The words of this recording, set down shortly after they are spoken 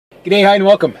G'day, hi, and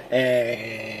welcome.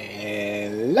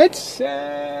 And let's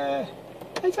out.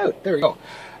 There we go.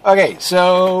 Okay,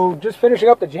 so just finishing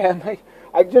up the jam.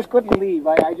 I just couldn't leave.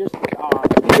 I just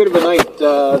bit of a night.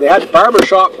 They had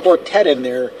barbershop quartet in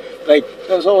there. Like,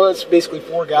 so that's basically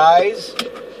 4 guys.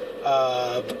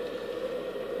 All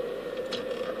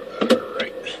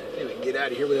right, maybe we can get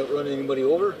out of here without running anybody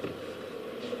over.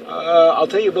 I'll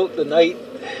tell you about the night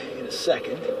in a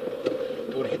second.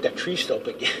 Don't want to hit that tree stump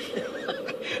again.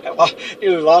 I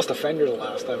nearly lost a fender the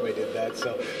last time I did that.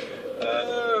 So,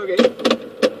 okay,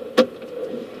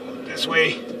 this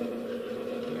way.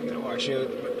 I'm gonna watch out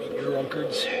with the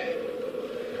drunkards.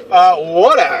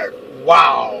 What a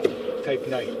wow type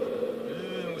night.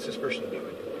 What's this person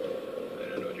doing? I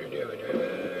don't know what they're doing. Are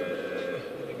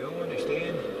they going? They're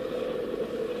staying?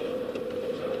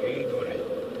 Okay, going.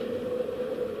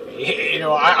 You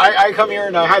know, I come here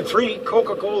and I had 3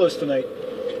 Coca-Colas tonight.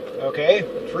 Okay,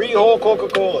 3 whole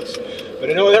Coca-Colas. But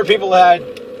I know other people had,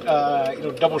 you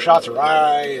know, double shots of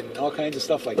rye and all kinds of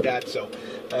stuff like that. So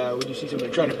when you see somebody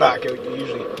trying to back out, you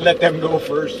usually let them go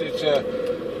first. It's you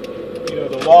know,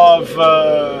 the law of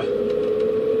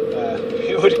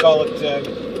what do you call it?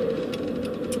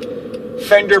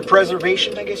 Fender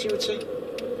preservation, I guess you would say.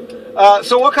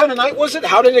 So what kind of night was it?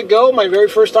 How did it go? My very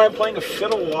first time playing a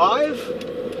fiddle live.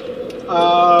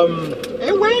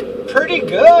 It went pretty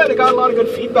good. I got a lot of good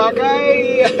feedback.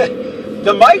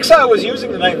 The mics I was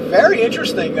using tonight, very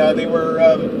interesting. They were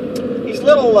these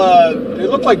little, they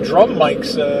look like drum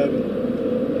mics.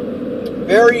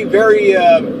 Very, very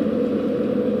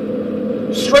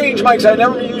strange mics. I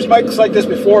never used mics like this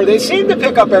before. They seemed to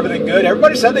pick up everything good.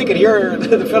 Everybody said they could hear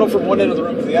the fiddle from one end of the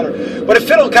room to the other. But a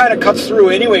fiddle kind of cuts through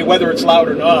anyway, whether it's loud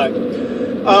or not.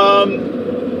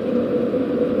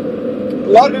 A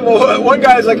lot of people, one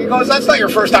guy's like, he goes, "That's not your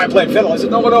first time playing fiddle." I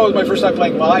said, no, it was my first time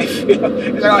playing live. He's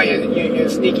like, "Oh, you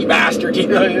sneaky bastard." You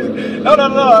know?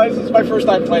 No, this is my first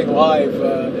time playing live,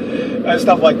 and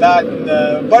stuff like that. And,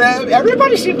 but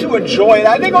everybody seemed to enjoy it.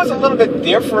 I think it was a little bit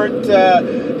different.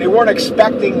 They weren't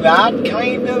expecting that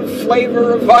kind of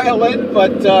flavor of violin,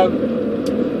 but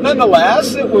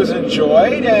nonetheless, it was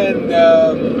enjoyed, and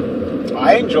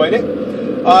I enjoyed it.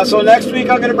 So next week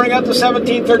I'm going to bring out the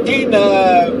 1713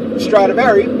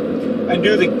 Stradivari and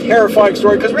do the terrifying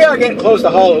story, because we are getting close to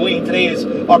Halloween. Today is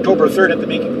October 3rd at the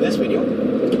making of this video,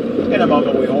 and I'm on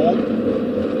my way home.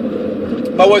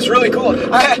 But what's really cool,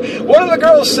 one of the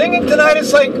girls singing tonight,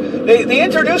 it's like, they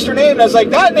introduced her name, and I was like,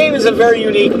 that name is a very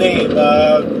unique name.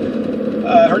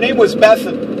 Her name was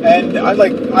Bethan. And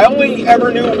I only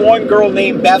ever knew one girl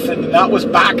named Bethan, and that was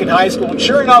back in high school. And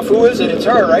sure enough, who is it? It's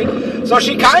her, right? So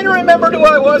she kind of remembered who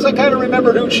I was. I kind of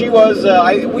remembered who she was.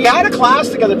 We had a class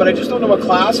together, but I just don't know what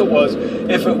class it was.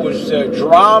 If it was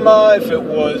drama, if it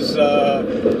was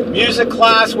music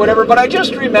class, whatever. But I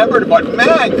just remembered, but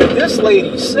man, did this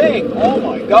lady sing? Oh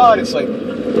my God, it's like,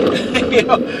 you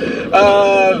know,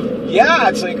 yeah,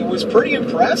 it's like, it was pretty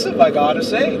impressive, I gotta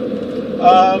say.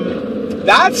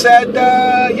 That said,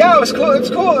 yeah, it was cool. It's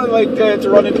cool, like, to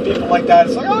run into people like that.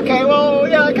 It's like, okay, well,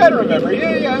 yeah, I kind of remember.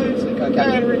 Yeah, it's like, I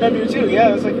kind of remember you too.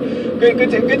 Yeah, it's like,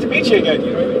 good to meet you again.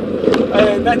 You know what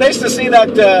I mean? Nice to see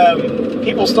that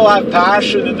people still have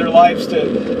passion in their lives to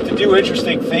do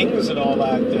interesting things and all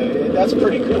that. That's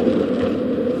pretty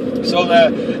cool. So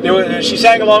she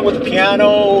sang along with the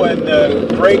piano, and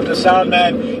Greg, the sound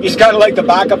man, he's kind of like the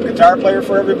backup guitar player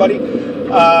for everybody.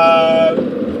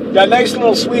 That nice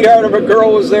little sweetheart of a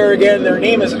girl was there again. Their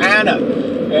name is Anna,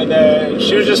 and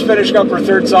she was just finishing up her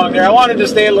 3rd song there. I wanted to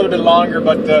stay a little bit longer,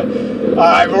 but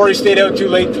I've already stayed out too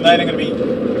late tonight. I'm going to be,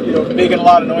 you know, making a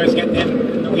lot of noise getting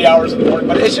in the wee hours of the morning.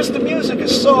 But it's just, the music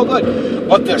is so good.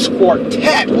 But this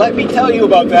quartet, let me tell you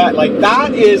about that. Like,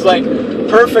 that is like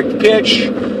perfect pitch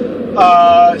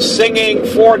singing,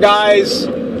 4 guys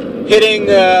hitting,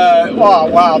 oh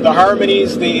wow, the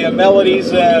harmonies, the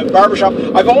melodies, barbershop.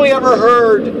 I've only ever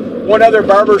heard one other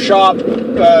barbershop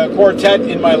quartet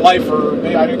in my life, or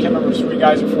maybe, I can't remember if it was 3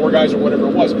 guys or 4 guys or whatever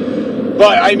it was.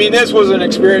 But I mean, this was an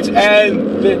experience,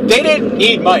 and they didn't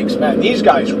need mics, man. These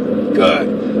guys were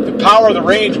good. The power of the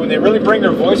range when they really bring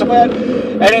their voice up ahead.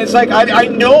 And it's like, I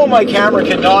know my camera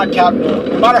cannot capture,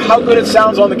 no matter how good it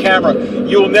sounds on the camera,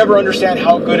 you will never understand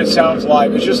how good it sounds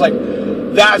live. It's just like,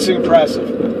 that's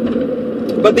impressive.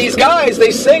 But these guys,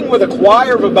 they sing with a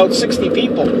choir of about 60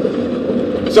 people.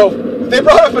 So they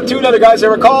brought up 2 other guys. They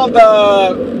were called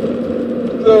the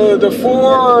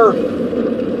 4.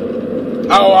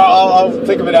 Oh, I'll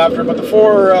think of it after. But the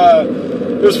 4.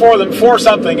 There's 4 of them. 4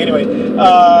 something anyway.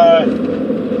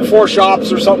 The 4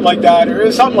 shops or something like that,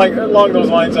 or something like along those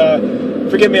lines.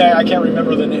 Forgive me, I can't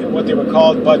remember what they were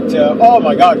called. But oh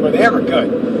my God, were they ever good?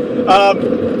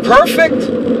 Perfect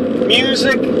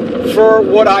music for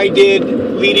what I did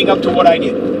leading up to what I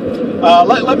did.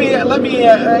 Let me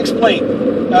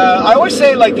explain. I always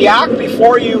say, like, the act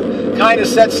before you kind of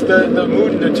sets the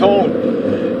mood and the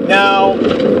tone. Now,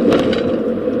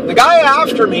 the guy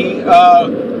after me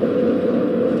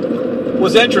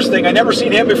was interesting. I never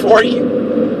seen him before. He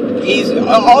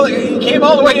came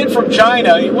all the way in from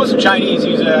China. He wasn't Chinese.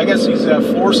 I guess he's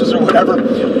forces or whatever.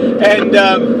 And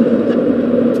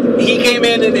he came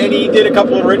in and he did a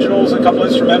couple of originals, a couple of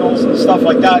instrumentals and stuff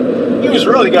like that. He was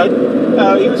really good.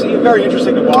 He was very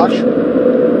interesting to watch.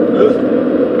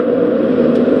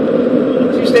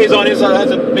 He stays on his,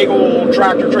 has a big old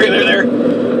tractor trailer there.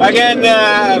 Again,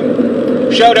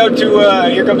 shout out to,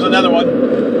 here comes another one,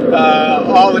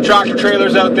 all the tractor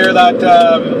trailers out there that,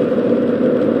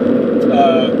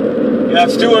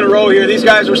 that's 2 in a row here. These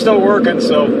guys are still working,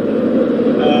 so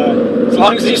as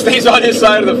long as he stays on his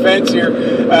side of the fence here,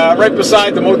 right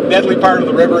beside the most deadly part of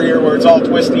the river here where it's all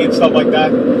twisty and stuff like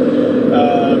that.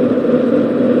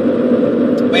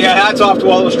 But yeah, hats off to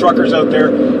all those truckers out there.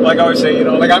 Like I always say, you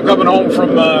know, like I'm coming home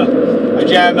from a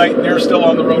jam night and they're still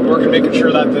on the road working, making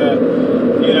sure that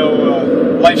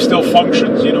life still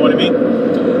functions, you know what I mean?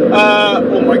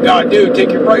 Oh my God, dude,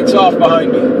 take your brights off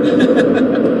behind me.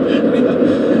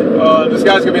 This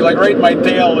guy's gonna be like right in my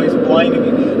tail, he's blinding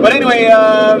me. But anyway,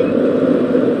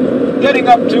 getting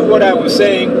up to what I was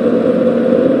saying.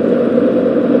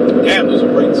 Damn, those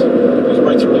brights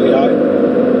are really high.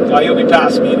 He'll be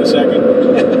past me in a second.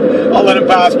 I'll let him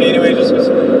pass me anyway, just because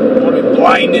I want to be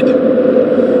blinded.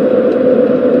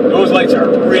 Those lights are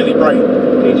really bright.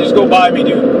 Okay, just go by me,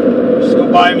 dude. Just go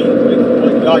by me. Oh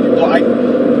my God, you're blind.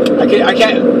 I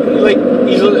can't, like,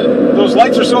 those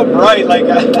lights are so bright, like,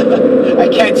 I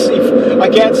can't see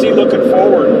looking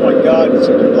forward. Oh my God, it's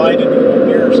like blinded me with my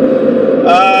mirrors.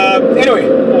 Anyway,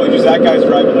 holy jeez, that guy's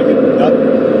driving like a nut.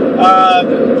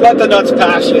 Let the nuts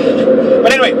pass you.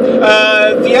 But anyway,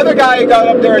 the other guy got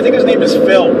up there, I think his name is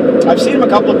Phil. I've seen him a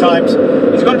couple of times.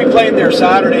 He's going to be playing there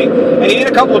Saturday. And he did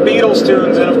a couple of Beatles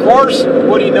tunes. And of course,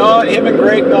 would he not, him and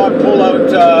Greg not pull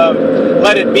out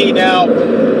Let It Be Now.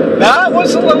 That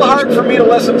was a little hard for me to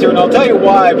listen to. And I'll tell you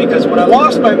why. Because when I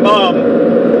lost my mom,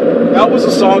 that was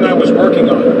a song I was working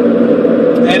on.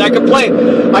 And I could play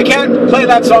it. I can't play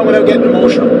that song without getting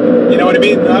emotional. You know what I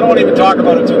mean? I don't even talk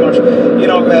about it too much. You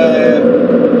know,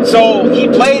 so he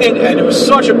played it, and it was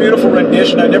such a beautiful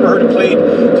rendition. I never heard it played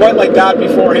quite like that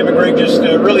before. Him and Greg just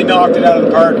really knocked it out of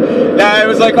the park. Now I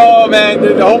was like, oh man,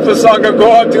 I hope this song don't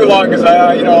go on too long because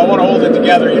I want to hold it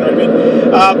together. You know what I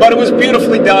mean? But it was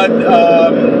beautifully done.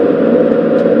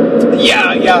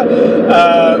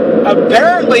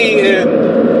 Apparently.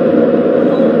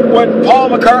 When Paul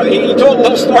McCartney, he told a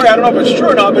little story, I don't know if it's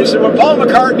true or not, but he said when Paul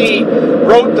McCartney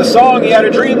wrote the song, he had a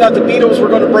dream that the Beatles were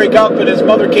going to break up, and his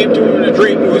mother came to him in a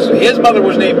dream. His mother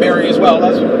was named Mary as well.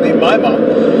 That's named my mom.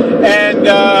 And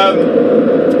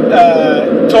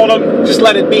told him, just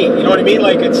let it be. You know what I mean?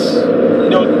 Like, it's,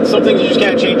 some things you just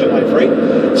can't change in life, right?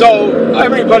 So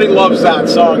everybody loves that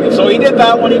song. And so he did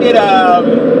that one. He did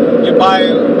By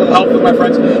a Little Help With My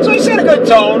Friends. So he set a good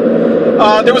tone.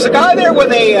 There was a guy there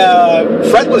with a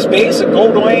fretless bass, a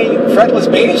Goldwyn fretless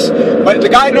bass, but the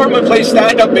guy normally plays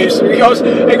stand-up bass. He goes,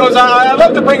 I'd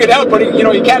love to bring it out, but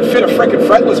you can't fit a freaking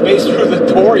fretless bass through the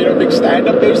door, big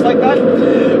stand-up bass like that.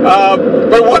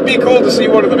 But it would be cool to see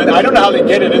one of them. And I don't know how they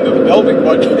get it into the building,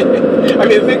 but I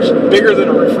mean, the thing's bigger than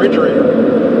a refrigerator.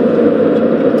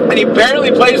 And he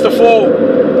barely plays the full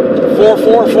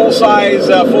 4/4 full-size,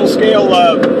 full-scale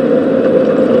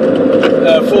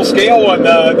one.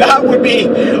 That would be,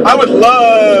 I would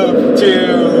love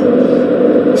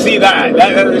to see that.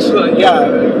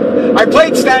 I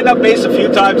played stand-up bass a few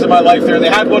times in my life there. They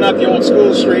had one at the old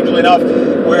school, strangely enough,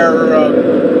 where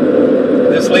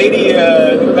this lady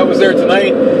that was there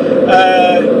tonight,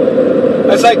 I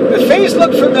was like, the face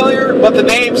looked familiar, but the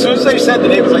name, as soon as they said the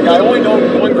name, I was like, I only know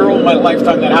one girl in my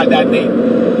lifetime that had that name.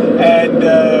 And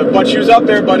but she was up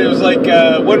there, but it was like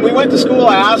when we went to school,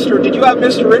 I asked her, did you have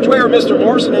Mr. Ridgway or Mr.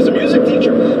 Morrison as a music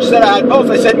teacher? She said I had both.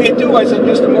 I said, me too. I said,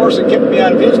 Mr. Morrison kicked me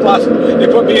out of his class. They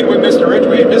put me in with Mr.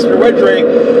 Ridgway. And Mr. Ridgway,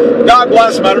 God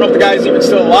bless him, I don't know if the guy's even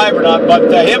still alive or not,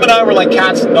 but him and I were like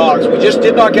cats and dogs. We just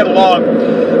did not get along.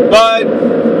 But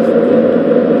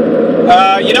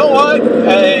you know what?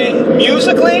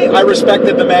 Musically, I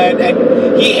respected the man, and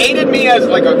he hated me as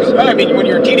like when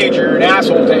you're a teenager, you're an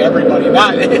asshole to everybody.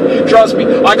 Trust me,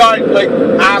 I got like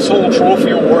asshole trophy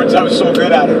awards. I was so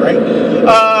good at it, right?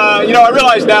 I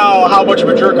realize now how much of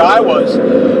a jerk I was,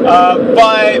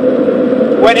 but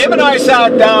when him and I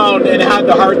sat down and had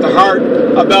the heart-to-heart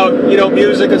about, you know,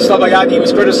 music and stuff like that, and he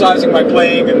was criticizing my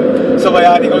playing and stuff like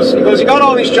that, and he goes, you got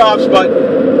all these chops, but,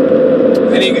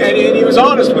 and he was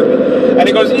honest with me, and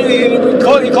he goes, he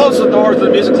closes the door to the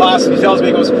music class, and he tells me,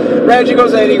 he goes, Reg, he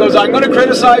goes, I'm going to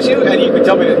criticize you, and you can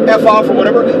tell me to F off or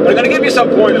whatever, but I'm going to give you some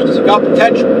pointers, because you've got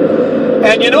potential.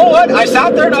 And you know what? I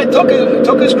sat there and I took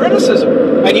his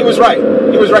criticism, and he was right.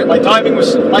 He was right. My timing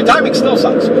still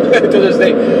sucks to this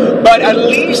day, but at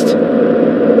least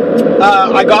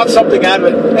I got something out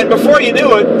of it. And before you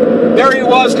knew it, there he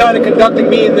was, kind of conducting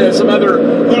me and some other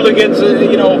hooligans.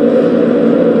 You know,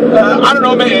 I don't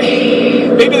know.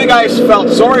 Maybe the guys felt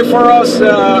sorry for us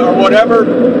or whatever.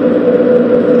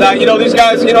 That, you know, these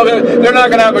guys, you know, they're not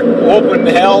going to have an open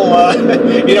hell,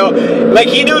 you know, like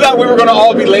he knew that we were going to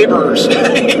all be laborers.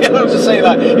 You know, I was just saying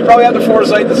that. He probably had the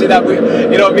foresight to see that we,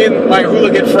 you know, me and my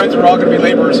hooligan friends were all going to be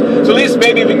laborers. So at least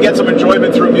maybe we can get some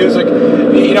enjoyment through music.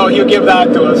 You know, you give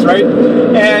that to us, right?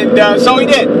 And so he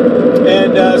did.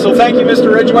 And so thank you,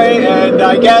 Mr. Ridgway. And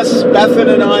I guess Bethan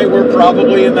and I were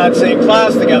probably in that same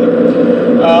class together.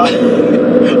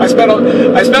 I spent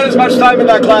as much time in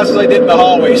that class as I did in the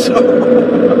hallway, so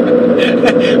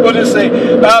we'll just say.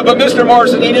 But Mr.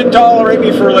 Morrison, he didn't tolerate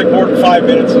me for like more than 5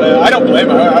 minutes. I don't blame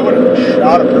him. I would have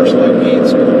shot a person like me in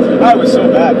school. I was so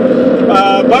bad.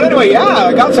 But anyway, yeah,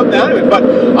 I got something out of it. But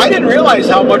I didn't realize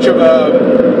how much of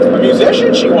a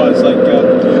musician she was. Like,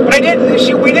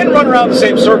 but we didn't run around the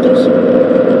same circles.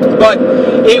 But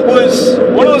it was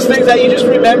one of those things that you just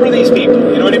remember these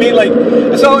people, you know what I mean? Like,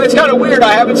 so it's kind of weird.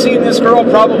 I haven't seen this girl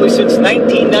probably since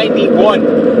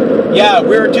 1991. Yeah,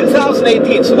 we're in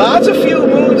 2018, so that's a few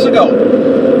moons ago.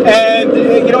 And,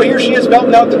 you know, here she is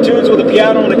belting out the tunes with a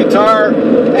piano and a guitar,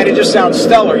 and it just sounds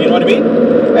stellar, you know what I mean?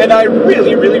 And I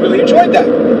really, really, really enjoyed that.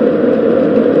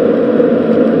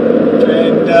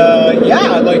 And,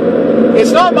 yeah, like,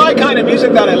 it's not my kind of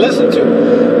music that I listen to.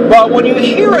 But when you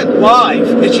hear it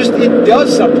live, it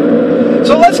does something.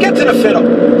 So let's get to the fiddle.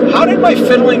 How did my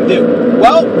fiddling do?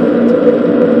 Well,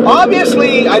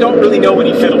 obviously, I don't really know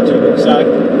any fiddle tunes that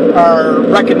are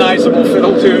recognizable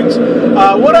fiddle tunes.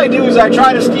 What I do is I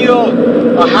try to steal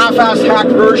a half-assed hack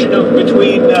version of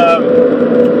between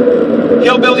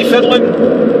hillbilly fiddling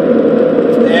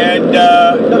and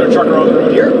another trucker on the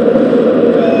road here.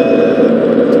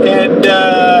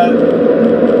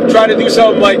 Try to do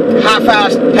some like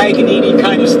half-assed Paganini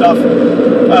kind of stuff.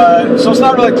 So it's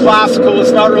not really classical,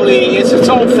 it's its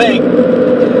own thing.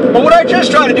 But what I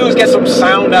just try to do is get some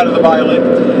sound out of the violin.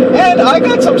 And I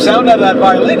got some sound out of that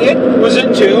violin. It was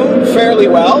in tune fairly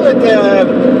well.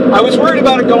 I was worried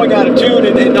about it going out of tune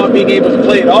and not being able to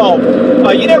play at all.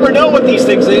 You never know with these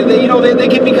things. They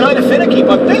can be kind of finicky.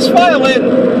 But this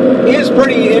violin is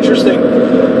pretty interesting.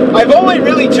 I've only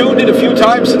really tuned it a few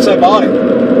times since I bought it.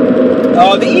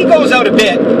 The E goes out a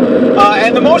bit,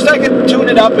 and the most I can tune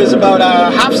it up is about a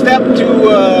half step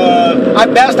to,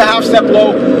 at best, a half step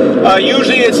low.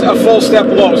 Usually it's a full step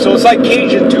low, so it's like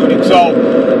Cajun tuning. So,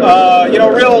 you know,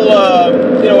 real,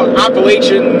 you know,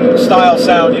 Appalachian style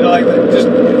sound. You know, like just,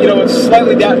 you know, it's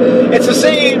slightly down. It's the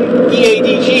same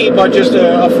EADG, but just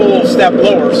a full step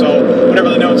lower. So whenever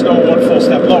the notes go, one full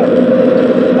step lower.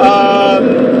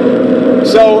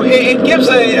 So it gives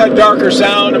a darker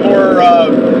sound, a more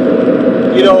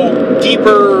you know,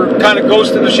 deeper kind of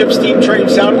Ghost in the Ship steam train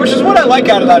sound, which is what I like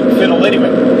out of that fiddle anyway.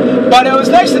 But it was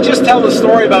nice to just tell the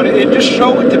story about it and just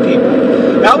show it to people.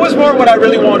 That was more what I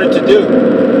really wanted to do.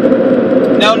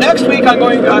 Now next week I'm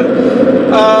going,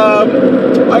 I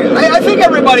think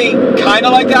everybody kind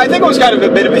of liked it. I think it was kind of a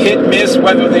bit of a hit and miss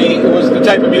whether it was the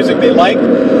type of music they liked.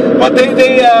 But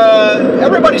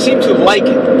everybody seemed to like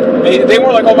it. They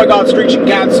were like, oh my God, screeching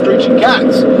cats, screeching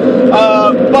cats.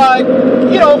 But,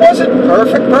 you know, it wasn't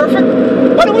perfect,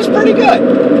 but it was pretty good.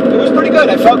 It was pretty good.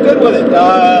 I felt good with it.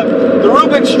 The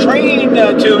Rubens Train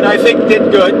tune, I think,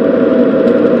 did good.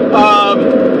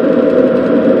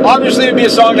 Obviously, it'd be a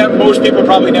song that most people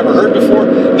probably never heard before.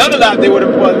 None of that they would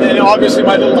have. And obviously,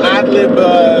 my little ad lib,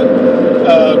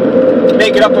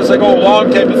 make it up as like, oh,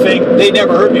 long type of thing, they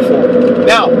never heard before.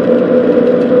 Now,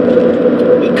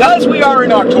 because we are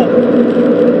in October,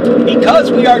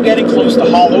 because we are getting close to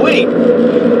Halloween,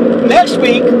 next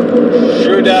week,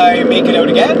 should I make it out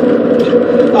again,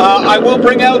 I will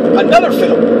bring out another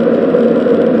fiddle.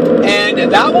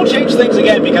 And that will change things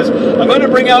again because I'm going to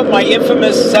bring out my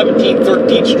infamous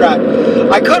 1713 Strat.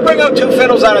 I could bring out two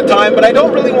fiddles at a time, but I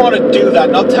don't really want to do that,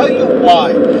 and I'll tell you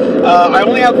why. I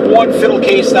only have one fiddle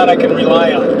case that I can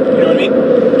rely on, you know what I mean?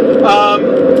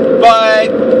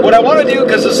 But what I want to do,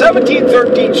 because the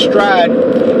 1713 Strat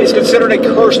is considered a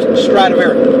cursed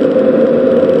Stradivarius.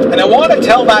 And I want to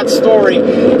tell that story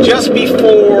just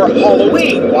before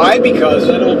Halloween. Why? Because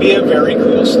it'll be a very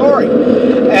cool story.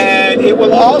 And it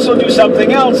will also do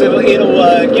something else. It'll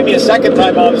give me a second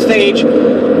time on the stage.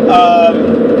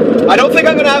 I don't think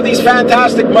I'm going to have these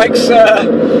fantastic mics,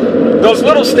 those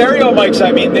little stereo mics.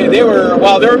 I mean, they were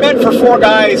meant for 4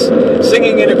 guys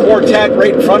singing in a quartet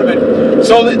right in front of it.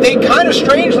 So they kind of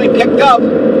strangely picked up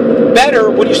better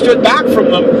when you stood back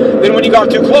from them than when you got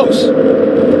too close.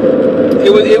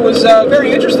 It was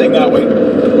very interesting that way.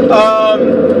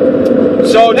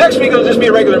 So next week it'll just be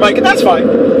a regular mic, and that's fine.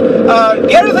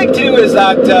 The other thing too is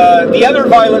that the other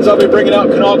violins I'll be bringing out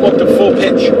can all go up to full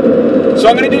pitch. So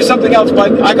I'm going to do something else,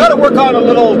 but I got to work on a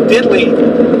little diddly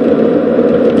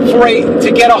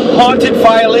to get a haunted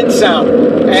violin sound.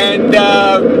 And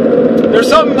there's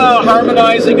some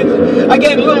harmonizing and,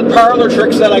 again, little parlor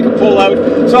tricks that I can pull out.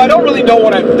 So I don't really know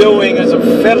what I'm doing as a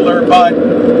fiddler, but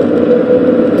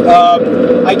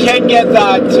I can get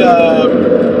that,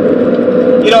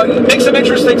 make some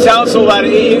interesting sounds so that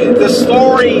the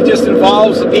story just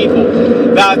involves the people.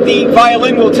 That the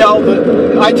violin will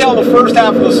I tell the first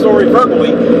half of the story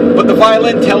verbally, but the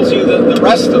violin tells you the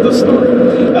rest of the story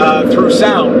through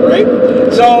sound, right?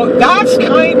 So that's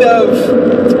kind of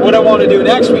what I want to do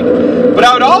next week. But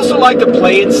I would also like to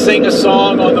play and sing a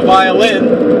song on the violin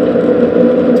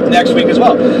next week as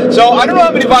well. So I don't know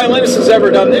how many violinists has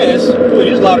ever done this. Ooh,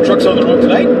 there's a lot of trucks on the road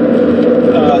tonight.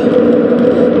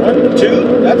 1,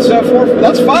 2, that's 4.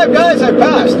 That's 5 guys I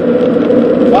passed.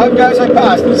 5 guys I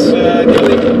passed. It's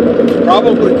nearly,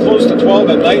 probably close to 12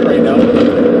 at night right now. I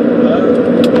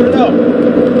don't know.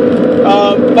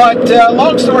 But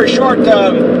long story short,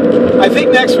 I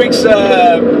think next week's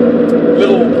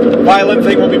little violin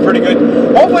thing will be pretty good.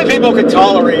 Hopefully people can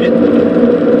tolerate it.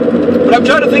 But I'm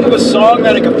trying to think of a song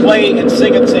that I can play and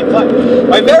sing at the same time.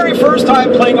 My very first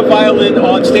time playing a violin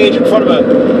on stage in front of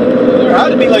there had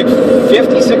to be like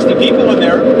 50, 60 people in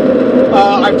there.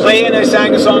 I played and I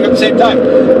sang a song at the same time.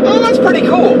 Oh, that's pretty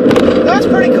cool. That's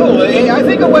pretty cool. I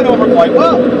think it went over quite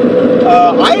well.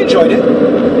 I enjoyed it.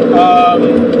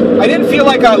 I didn't feel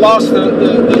like I lost the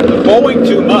bowing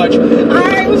too much.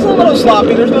 I was a little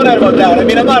sloppy. There's no doubt about that. I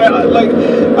mean, I'm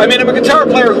a guitar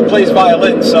player who plays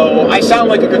violin, so I sound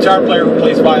like a guitar player who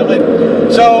plays violin.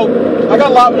 So I got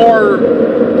a lot more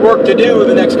work to do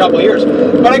the next couple of years,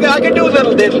 but I can do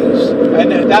little diddlies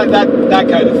and that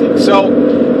kind of thing. So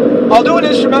I'll do an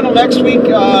instrumental next week.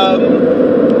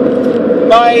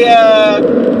 My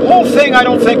whole thing I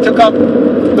don't think took up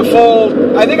the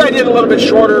full. I think I did a little bit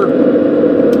shorter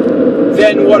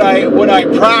than what I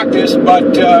practiced,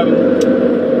 but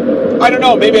I don't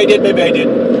know. Maybe I did. Maybe I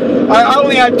didn't. I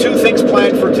only had 2 things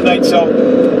planned for tonight, so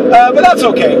but that's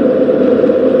okay.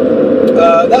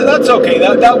 That's okay.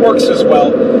 That works as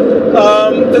well.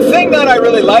 The thing that I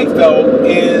really like, though,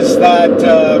 is that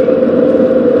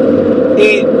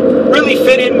it really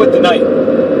fit in with the night.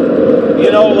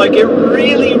 You know, like it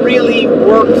really, really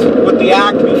worked with the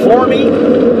act before me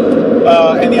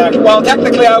and the act. Well,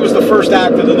 technically, I was the first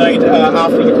act of the night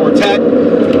after the quartet.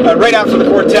 Right after the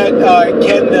quartet,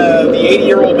 Ken, the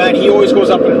 80-year-old man, he always goes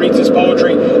up and reads his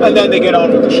poetry, and then they get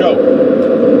on with the show.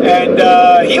 And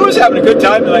he was having a good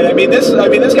time tonight. I mean, this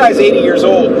guy's 80 years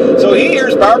old, so he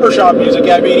hears barbershop music.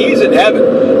 I mean, he's in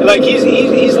heaven. Like he's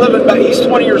living back. He's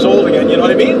 20 years old again. You know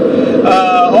what I mean?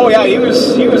 Oh yeah, he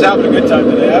was having a good time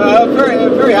today. I'm very,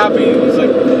 very happy. He's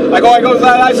like,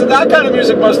 I said that kind of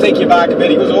music must take you back a bit.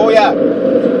 He goes, oh yeah.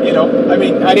 You know, I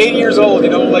mean, at 80 years old, you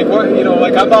know, like what, you know,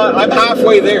 like I'm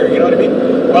halfway there. You know what I mean?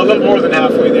 Well, a little more than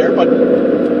halfway there, but.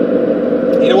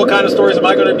 You know, what kind of stories am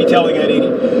I going to be telling at 80?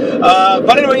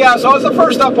 But anyway, yeah, so I was the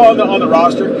first up on the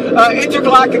roster.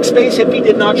 Intergalactic Space Hippie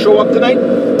did not show up tonight.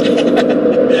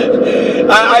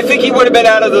 I think he would have been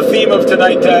out of the theme of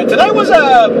tonight. Tonight was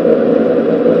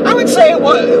I would say it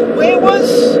was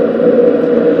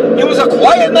a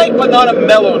quiet night, but not a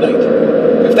mellow night,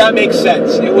 if that makes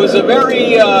sense. It was a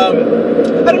very,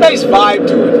 had a nice vibe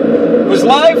to it. It was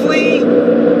lively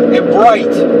and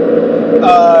bright.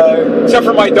 Except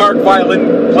for my dark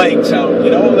violin playing sound,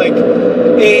 you know, like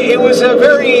it was a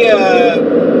very,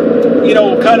 you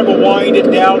know, kind of a winded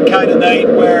down kind of night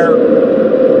where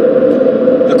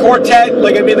the quartet,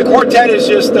 like I mean, the quartet is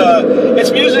just it's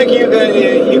music you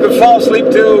can fall asleep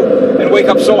to and wake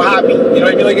up so happy, you know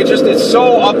what I mean? Like it's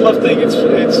so uplifting.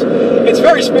 It's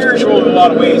very spiritual in a lot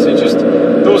of ways. It's just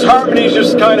those harmonies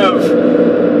just kind of.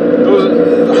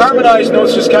 Those harmonized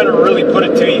notes just kind of really put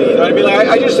it to you, you know what I mean? Like,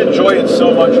 I just enjoy it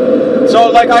so much.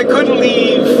 So, like, I couldn't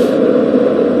leave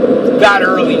that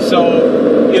early.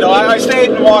 So, you know, I stayed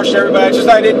and watched everybody.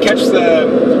 I didn't catch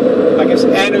I guess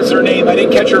Anna's her name, name. I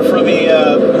didn't catch her for the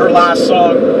her last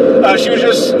song. She was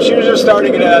just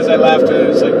starting it as I left.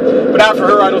 But after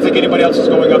her, I don't think anybody else was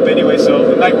going up anyway. So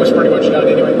the night was pretty much done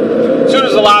anyway. As soon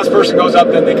as the last person goes up,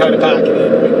 then they kind of pack it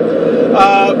anyway.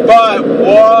 But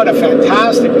what a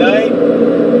fantastic night.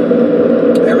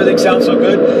 Everything sounds so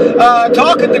good.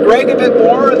 Talking to Greg a bit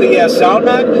more, the sound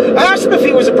man, I asked him if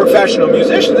he was a professional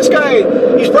musician. This guy,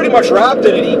 he's pretty much wrapped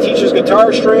in it. He teaches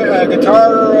guitar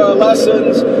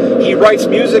lessons. He writes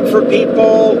music for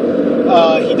people.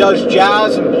 He does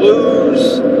jazz and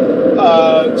blues,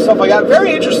 stuff like that.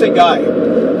 Very interesting guy,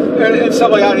 and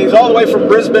stuff like that. He's all the way from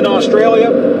Brisbane, Australia,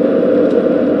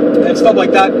 and stuff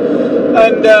like that.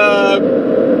 And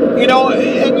you know,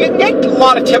 and you get a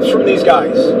lot of tips from these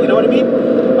guys. You know what I mean?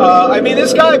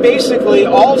 This guy basically,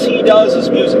 all he does is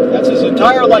music. That's his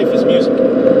entire life is music.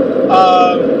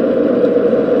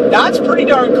 That's pretty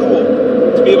darn cool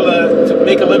to be able to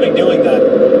make a living doing that.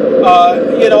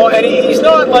 You know, and he's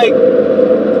not like,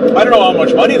 I don't know how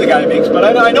much money the guy makes, but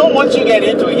I know once you get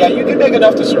into it, yeah, you can make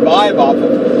enough to survive off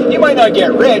of. You might not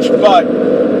get rich, but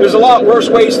there's a lot worse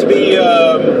ways to be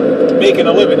making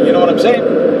a living. You know what I'm saying?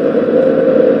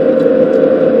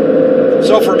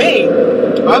 So for me,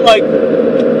 I'm like,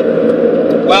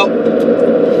 well,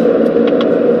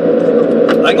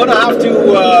 I'm going to have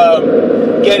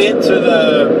to get into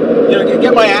the, you know,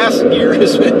 get my ass in gear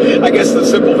is, I guess, the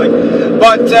simple thing.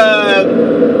 But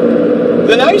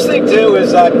the nice thing, too,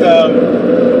 is that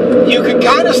you can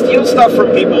kind of steal stuff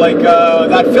from people like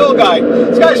that Phil guy.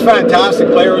 This guy's a fantastic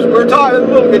player. We were talking, a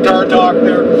little guitar talk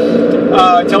there.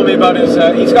 Tell me about his,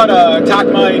 he's got a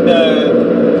TACMine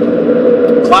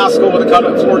classical with a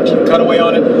floor cutaway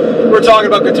on it. We're talking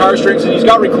about guitar strings, and he's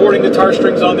got recording guitar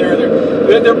strings on there.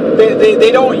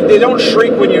 They don't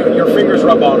shrink when your fingers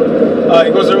rub on them.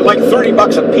 He goes, they're like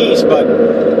 $30 a piece, but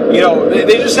you know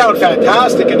they just sound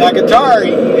fantastic. And that guitar,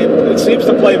 it seems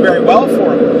to play very well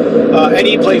for him, and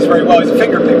he plays very well. He's a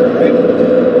finger picker, right?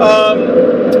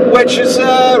 Which is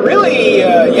really,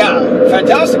 yeah,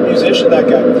 fantastic musician. That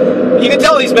guy. You can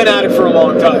tell he's been at it for a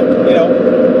long time, you know.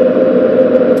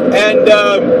 And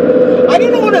I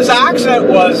don't know what his accent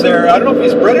was there. I don't know if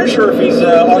he's British or if he's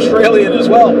Australian as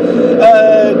well.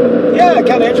 Yeah,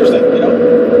 kind of interesting, you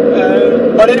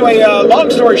know. But anyway, long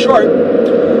story short,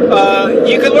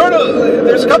 you can learn.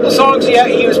 There's a couple of songs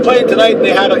he was playing tonight, and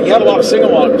he had a lot of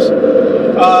sing-alongs.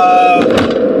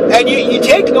 And you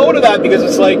take note of that because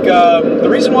it's like the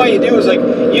reason why you do is like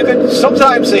you can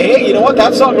sometimes say, hey, you know what,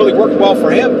 that song really worked well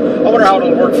for him. I wonder how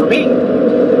it'll work for me.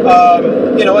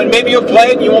 You know, and maybe you'll play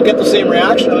it and you won't get the same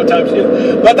reaction other times you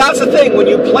do. But that's the thing, when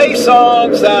you play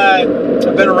songs that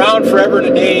have been around forever and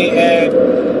a day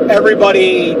and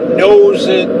everybody knows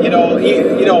it, you know,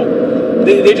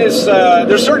 they just,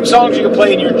 there's certain songs you can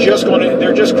play and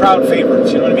they're just crowd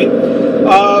favorites, you know what I mean?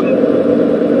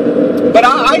 But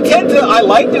I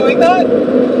like doing that,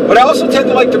 but I also tend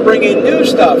to like to bring in new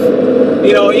stuff.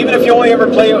 You know, even if you only ever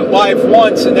play it live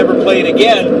once and never play it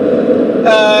again,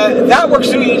 that works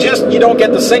too. You don't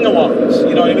get the sing-alongs.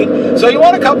 You know what I mean? So you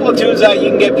want a couple of tunes that you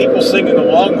can get people singing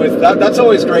along with. That's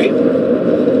always great.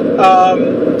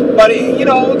 But you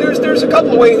know, there's a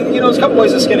couple of ways. You know, there's a couple of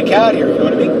ways to skin a cat here. You know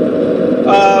what I mean?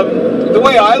 The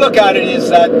way I look at it is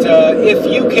that if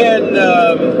you can,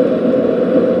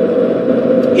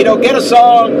 you know, get a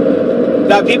song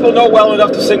that people know well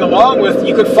enough to sing along with,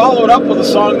 you could follow it up with a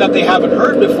song that they haven't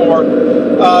heard before,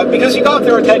 because you got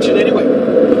their attention anyway.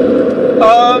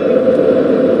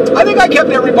 I think I kept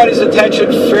everybody's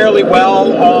attention fairly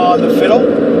well on the fiddle.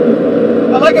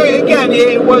 Like, again,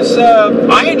 it was,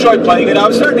 I enjoyed playing it. I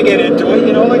was starting to get into it,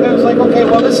 you know, like, I was like, okay,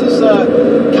 well, this is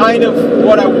kind of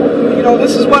what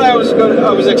this is what I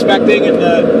was expecting, and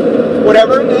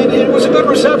whatever, and it was a good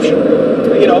reception,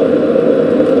 you know.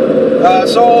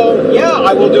 So, yeah,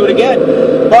 I will do it again.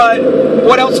 But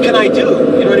what else can I do?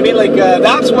 You know what I mean? Like,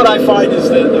 that's what I find is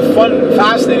the fun,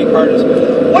 fascinating part is,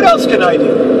 what else can I do?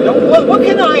 You know, what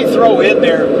can I throw in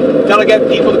there that'll get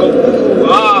people to go,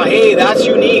 ooh, hey, that's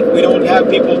unique. We don't have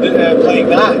people playing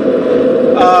that.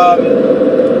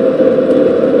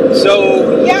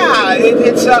 So, yeah,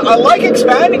 it's I like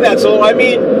expanding that. So, I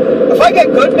mean, if I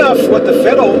get good enough with the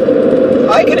fiddle,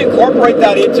 I can incorporate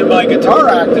that into my guitar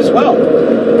act as well.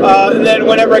 And then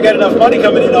whenever I get enough money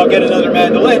coming in, I'll get another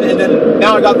mandolin, and then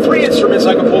now I got 3 instruments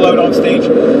I can pull out on stage.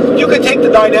 You can take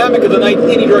the dynamic of the night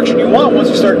any direction you want once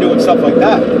you start doing stuff like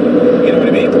that. You know what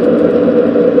I mean?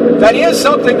 That is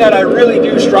something that I really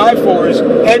do strive for, is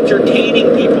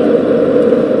entertaining people.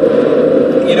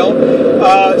 You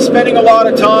know, spending a lot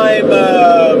of time,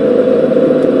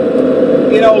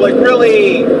 you know, like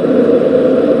really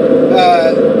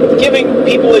giving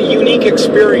people a unique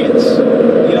experience.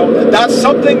 You know, that's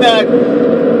something that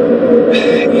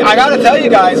I got to tell you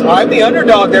guys, I'm the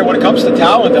underdog there when it comes to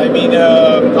talent. I mean,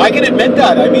 I can admit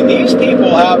that. I mean, these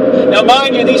people have, now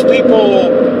mind you, these people,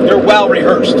 they're well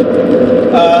rehearsed.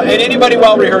 And anybody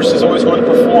well rehearsed is always going to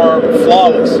perform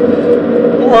flawless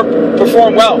or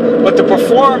perform well. But to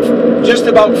perform just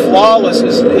about flawless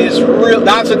is real.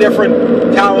 That's a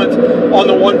different talent on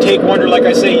the one take wonder. Like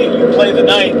I say, you play the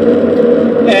night,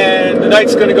 and the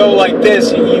night's going to go like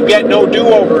this. You get no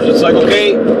do-overs. It's like,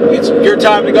 okay, it's your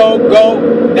time to go,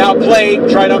 now play,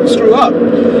 try not to screw up.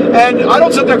 And I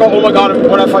don't sit there and go, oh my God,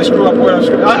 what if I screw up, what if I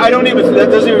screw up? I don't even,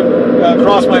 that doesn't even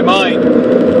cross my mind.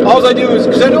 All I do is,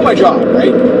 because I know my job,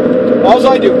 right? All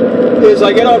I do is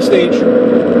I get on stage,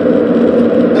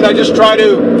 and I just try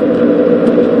to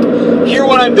hear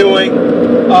what I'm doing,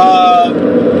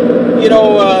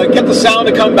 get the sound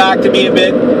to come back to me a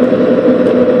bit.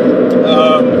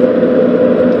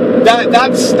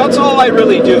 That's all I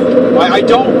really do. I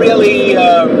don't really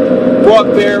go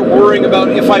up there worrying about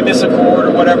if I miss a chord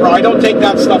or whatever. I don't take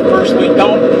that stuff personally.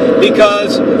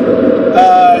 Because you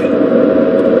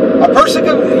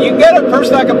can get a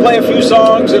person that can play a few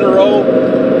songs in a row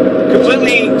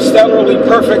completely stellarly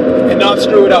perfect and not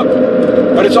screw it up.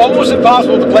 But it's almost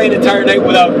impossible to play an entire night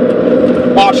without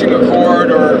botching a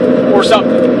chord or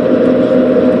something.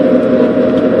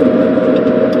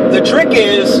 The trick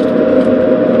is,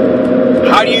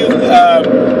 how do you,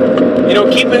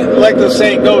 keep it, like the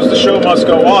saying goes, the show must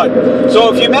go on.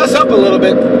 So if you mess up a little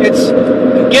bit, it's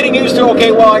getting used to,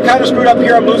 okay, well, I kind of screwed up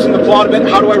here, I'm losing the plot a bit,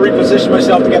 how do I reposition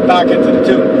myself to get back into the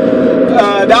tune?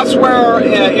 That's where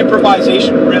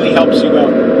improvisation really helps you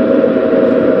out.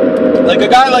 Like a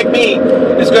guy like me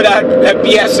is good at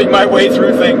BSing my way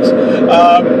through things.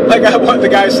 Like one of the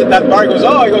guys sitting at the bar, he goes,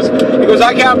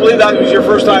 I can't believe that was your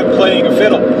first time playing a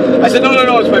fiddle. I said,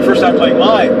 no, it's my first time playing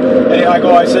live. And he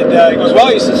goes, well,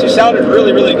 he says, you sounded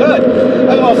really, really good.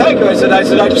 I go, well, thank you. I said, I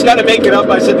just got to make it up.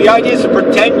 I said, the idea is to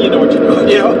pretend you know what you're doing,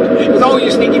 He goes, oh,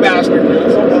 you sneaky bastard,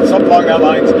 something along that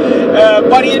lines.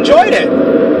 But he enjoyed it.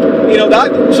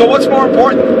 So what's more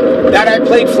important, that I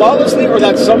played flawlessly or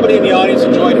that somebody in the audience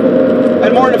enjoyed it?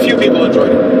 And more than a few people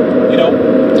enjoyed it,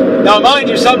 Now, mind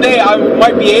you, someday I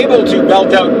might be able to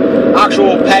belt out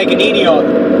actual Paganini on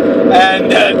them.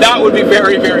 And that would be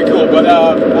very, very cool. But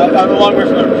I'm a long way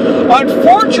from there.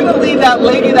 Unfortunately, that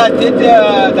lady that did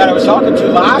that I was talking to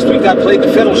last week that played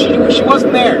the fiddle, she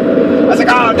wasn't there. I was like,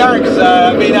 oh, darn, because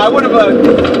I would have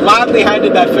gladly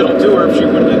handed that fiddle to her if she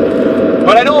would have been.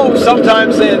 But I know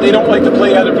sometimes they don't like to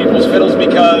play other people's fiddles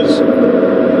because,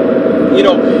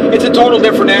 it's a total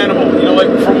different animal, like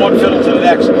from one fiddle to the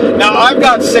next. Now, I've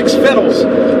got 6 fiddles.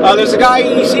 There's a guy,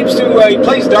 he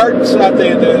plays darts at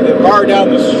the bar down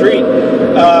the street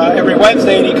every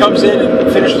Wednesday, and he comes in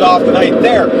and finishes off the night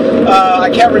there. I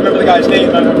can't remember the guy's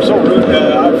name. I'm so rude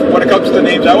when it comes to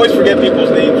names. I always forget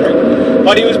people's names, right?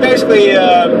 But he was basically, he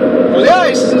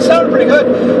sounded pretty good.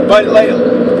 But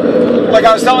like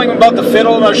I was telling him about the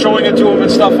fiddle, and I was showing it to him and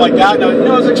stuff like that. And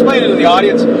I was explaining to the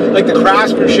audience, like the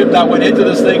craftsmanship that went into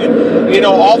this thing, and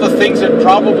all the things that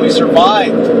probably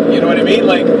survived. You know what I mean?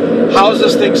 Like, how is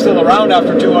this thing still around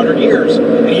after 200 years?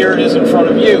 And here it is in front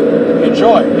of you.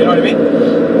 Enjoy. You know what I mean?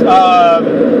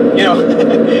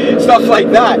 Stuff like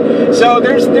that. So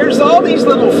there's all these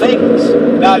little things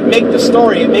that make the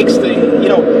story. It makes the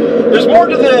there's more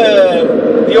to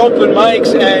the open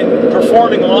mics and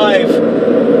performing live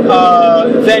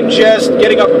than just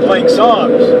getting up and playing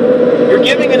songs. You're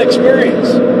giving an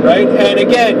experience, right? And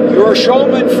again, you're a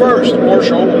showman first, or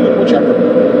showwoman, whichever.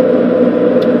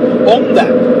 Own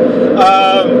that.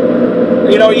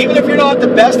 Even if you're not the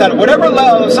best at it, whatever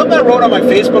level. Something I wrote on my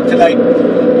Facebook tonight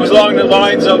was along the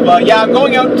lines of, I'm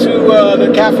going out to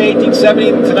the Cafe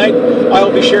 1870 tonight. I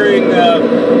will be sharing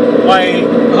my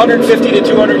 150 to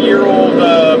 200 year old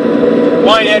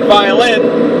Winehead violin.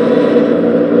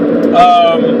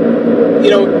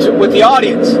 With the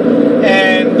audience,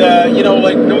 and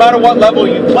no matter what level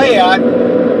you play at,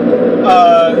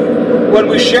 when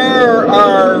we share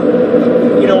our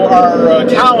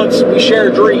talents, we share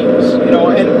dreams, and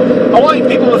I want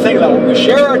people to think of that. When we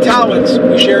share our talents,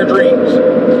 we share dreams,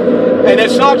 and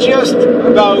it's not just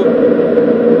about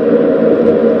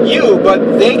you,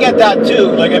 but they get that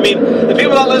too. The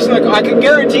people that listen, I can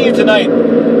guarantee you tonight,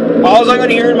 all I'm going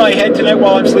to hear in my head tonight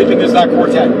while I'm sleeping is that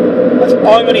quartet. That's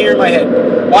all I'm going to hear in my head.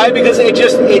 Why? Because it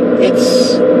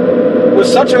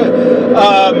was such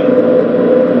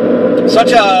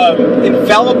a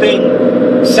enveloping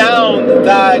sound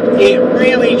that it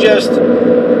really just,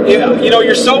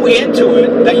 you're so into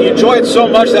it that you enjoy it so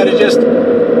much that it just,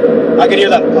 I could hear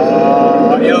that,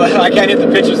 I can't hit the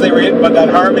pitches they were hitting, but that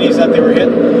harmonies that they were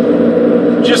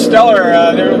hitting, just stellar.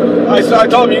 I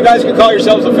told them, you guys can call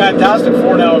yourselves a Fantastic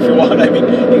Four now if you want. I mean,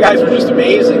 you guys were just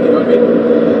amazing. You know what I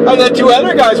mean? And then two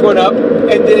other guys went up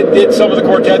and did some of the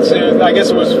quartets. I guess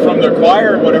it was from their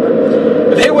choir or whatever.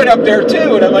 But they went up there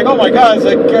too, and I'm like, oh my God! It's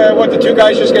like, what? The two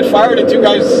guys just get fired and two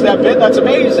guys step in? That's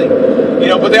amazing. You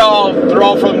know, but they're all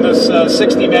from this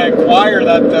 60-man choir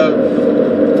that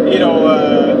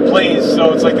plays.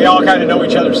 So it's like they all kind of know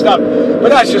each other's stuff. But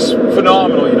that's just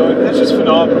phenomenal. You know, that's just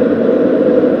phenomenal.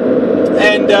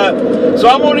 And so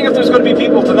I'm wondering if there's going to be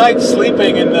people tonight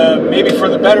sleeping, and maybe for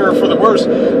the better or for the worse,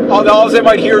 all they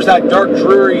might hear is that dark,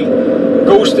 dreary,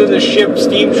 ghost in the ship,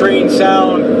 steam train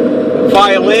sound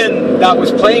violin that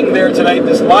was playing there tonight,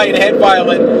 this lion head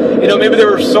violin. You know, maybe they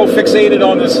were so fixated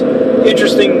on this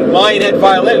interesting lion head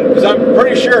violin, because I'm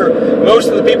pretty sure most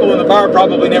of the people in the bar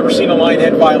probably never seen a lion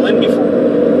head violin before.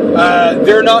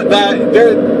 They're not that,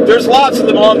 there's lots of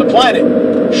them on the planet,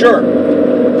 sure,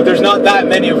 but there's not that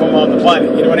many of them on the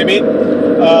planet, you know what I mean?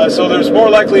 So there's more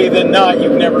likely than not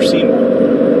you've never seen one.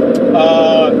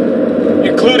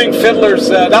 Including fiddlers.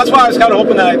 That's why I was kind of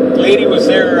hoping that lady was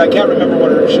there. I can't remember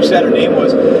what she said her name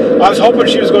was. I was hoping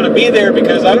she was going to be there,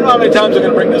 because I don't know how many times I'm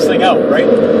going to bring this thing out, right?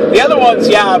 The other ones,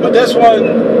 yeah, but this one's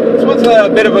a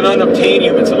bit of an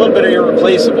unobtainium. It's a little bit of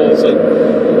irreplaceable. It's like,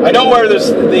 I know where there's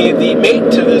the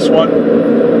mate to this one,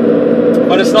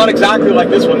 but it's not exactly like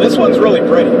this one. This one's really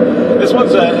pretty. This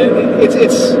one's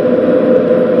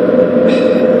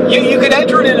you could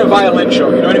enter it in a violin show,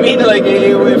 you know what I mean? Like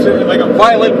a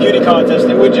violin beauty contest.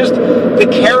 It would just, the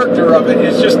character of it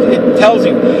is just, it tells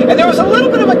you. And there was a little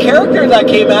bit of a character that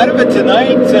came out of it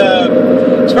tonight,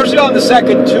 especially on the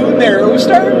second tune there. It was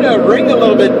starting to ring a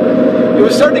little bit. It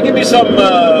was starting to give me some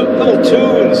little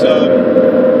tunes.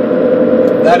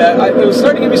 It was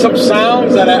starting to give me some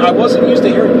sounds that I wasn't used to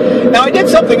hearing. Now, I did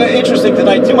something interesting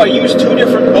tonight, too. I used two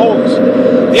different bows.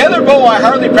 The other bow I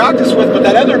hardly practiced with, but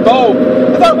that other bow,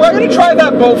 I thought, well, I'm going to try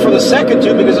that bow for the second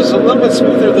tune, because it's a little bit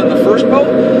smoother than the first bow.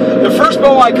 The first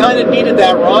bow, I kind of needed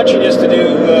that raunchiness to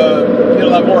do,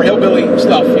 that more hillbilly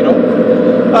stuff, you know.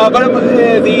 But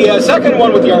the second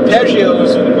one with the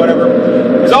arpeggios and whatever,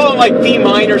 is all in like D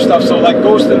minor stuff, so that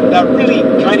goes to that really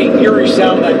kind of eerie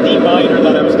sound, that D minor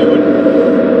that I was doing.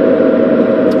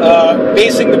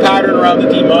 Basing the pattern around the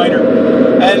D minor.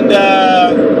 And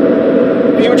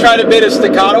even tried a bit of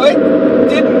staccato. It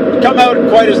didn't come out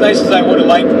quite as nice as I would have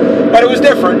liked, but it was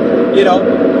different, you know.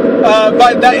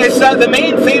 But it's the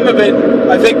main theme of it,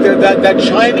 I think, that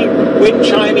chimey, wind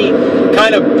chimey,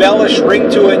 kind of bellish ring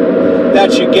to it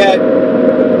that you get.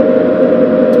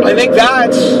 I think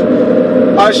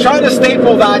I was trying to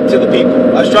staple that to the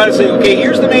people. I was trying to say, okay,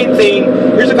 here's the main theme,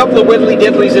 here's a couple of widdly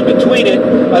diddlies in between it,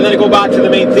 and then I go back to the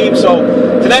main theme. So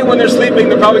tonight when they're sleeping,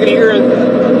 they're probably going to hear,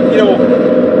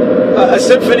 a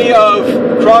symphony of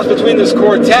cross between this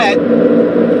quartet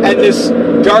and this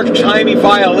dark chimey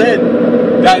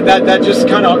violin that just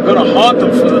kind of going to haunt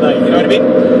them for the night, you know what I mean?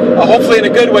 Hopefully in a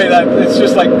good way, that it's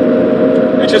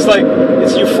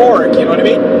euphoric, you know what I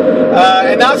mean?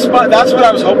 And that's what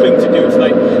I was hoping to do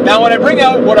tonight. Now, when I bring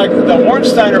out the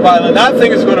Hornsteiner violin, that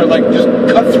thing is going to like just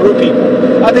cut through people.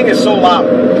 That thing is so loud.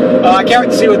 I can't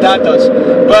wait to see what that does.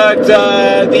 But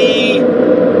the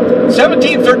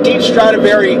 1713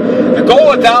 Stradivari, the goal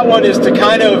with that one is to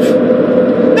kind of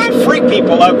not freak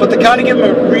people out, but to kind of give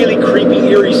them a really creepy,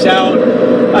 eerie sound,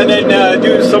 and then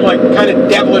do some like kind of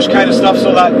devilish kind of stuff,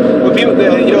 so that when people,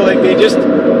 like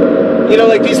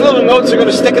these little notes are going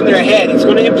to stick in their head. It's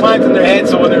going to implant in their head,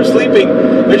 so when they're sleeping,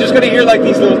 they're just going to hear like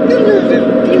these little,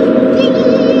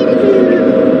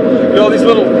 these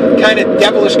little kind of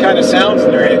devilish kind of sounds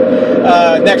in their head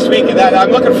next week. And that,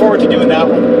 I'm looking forward to doing that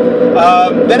one.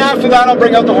 Then after that, I'll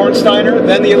bring out the Hornsteiner,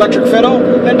 then the electric fiddle,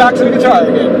 then back to the guitar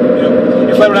again,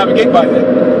 if I don't have a gig by then.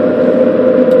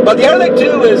 But the other thing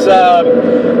too is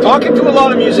talking to a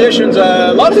lot of musicians.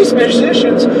 A lot of these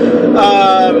musicians,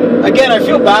 again, I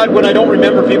feel bad when I don't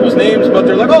remember people's names, but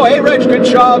they're like, "Oh, hey, Reg, good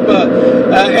job."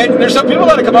 And there's some people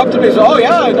that come up to me and say, "Oh,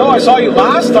 yeah, I know, I saw you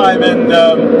last time, and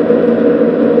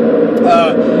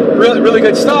really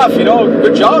good stuff.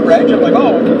 Good job, Reg." I'm like,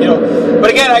 "Oh, But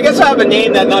again, I guess I have a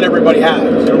name that not everybody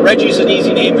has. Reggie's an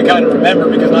easy name to kind of remember,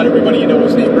 because not everybody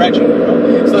is named Reggie.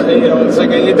 It's not, it's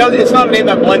like it's not a name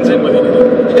that blends in with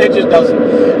anything. It just doesn't.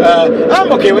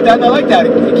 I'm okay with that, and I like that.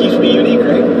 It keeps me unique,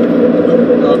 right?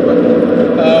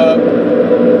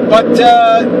 But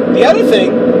the other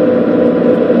thing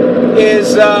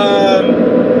is that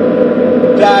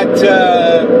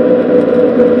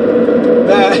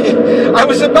I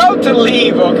was about to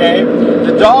leave, okay?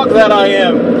 The dog that I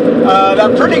am.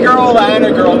 That pretty girl,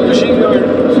 Anna girl, she's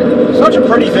such a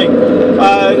pretty thing.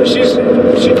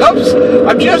 She comes,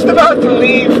 I'm just about to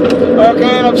leave,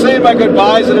 okay, and I'm saying my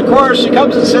goodbyes, and of course she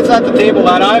comes and sits at the table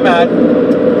that I'm at,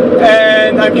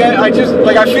 and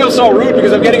I feel so rude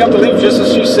because I'm getting up to leave just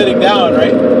as she's sitting down,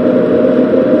 right?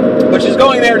 But she's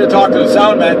going there to talk to the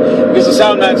sound man, because the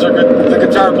sound man's the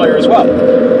guitar player as well.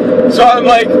 So I'm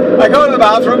like, I go to the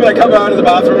bathroom, and I come out of the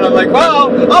bathroom, and I'm like,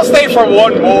 well, I'll stay for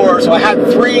one more. So I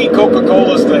had 3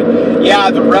 Coca-Colas tonight.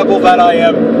 Yeah, the rebel that I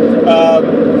am.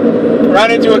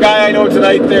 Ran into a guy I know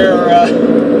tonight there.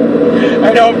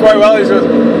 I know him quite well. He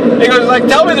goes like,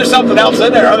 tell me there's something else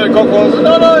in there other than Coca-Cola.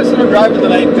 No, I said I'm driving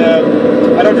tonight.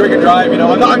 I don't drink and drive, you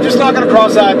know. I'm just not going to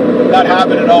cross that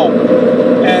habit at all.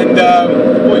 And,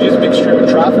 boy, there's a big stream of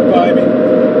traffic behind me.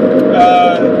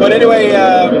 But anyway,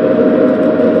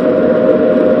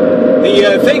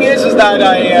 the thing is that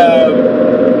I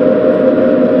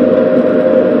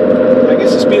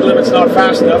guess the speed limit's not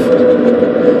fast enough.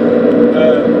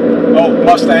 Oh,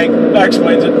 Mustang, that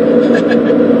explains it.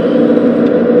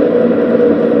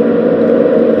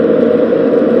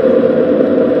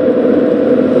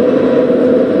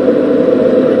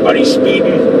 Everybody's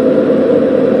speeding.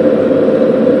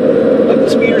 Let the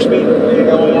speeder speed. You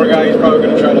got one more guy, he's probably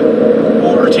going to try to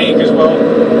overtake as well.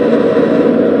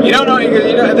 You don't know,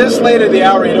 this late in the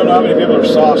hour, you don't know how many people are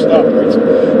sauced up. Right?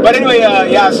 But anyway,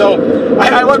 yeah, so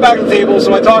I went back to the table,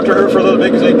 so I talked to her for a little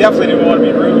bit because I definitely didn't want to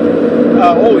be rude.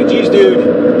 Holy geez,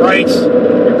 dude, brights,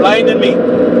 you're blinding me.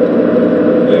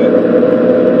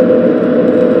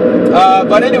 Yeah.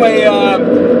 But anyway,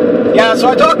 yeah, so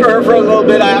I talked to her for a little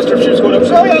bit. I asked her if she was going up. She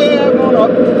said, oh, yeah, I'm going up.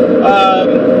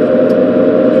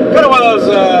 Kind of one of those,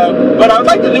 but I would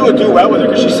like to do a duet with her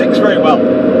because she sings very well.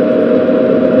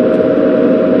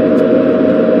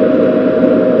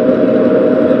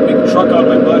 Big truck on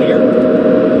my butt here.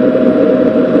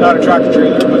 Not a tractor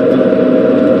trailer, but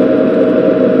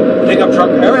pickup truck.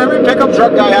 Every pickup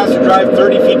truck guy has to drive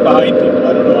 30 feet behind people.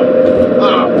 I don't know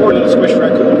why. Poor little squished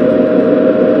raccoon.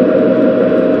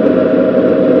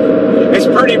 It's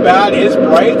pretty bad. His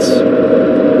brights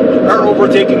are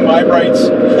overtaking my brights.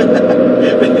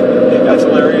 That's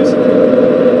hilarious.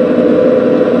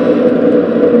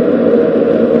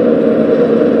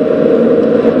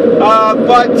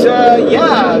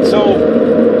 Yeah, so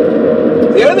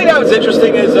the other thing that was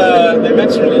interesting is they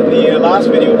mentioned in the last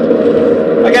video.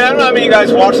 Again, I don't know how many of you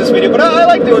guys watch this video, but I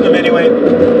like doing them anyway.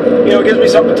 You know, it gives me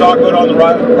something to talk about on the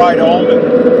ride home, and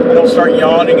I don't start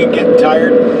yawning and getting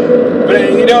tired.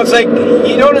 But you know, it's like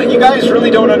you guys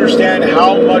really don't understand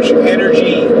how much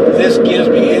energy this gives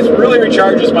me. It really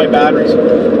recharges my batteries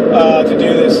to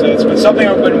do this. It's been something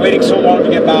I've been waiting so long to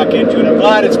get back into, and I'm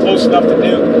glad it's close enough to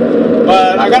do.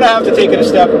 But I gotta have to take it a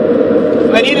step.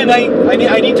 I need a night. I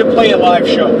need to play a live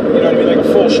show. You know what I mean, like a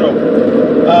full show.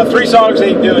 3 songs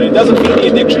ain't doing it. Doesn't feed the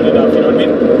addiction enough. You know what I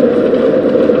mean?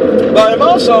 But I'm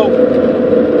also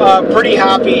pretty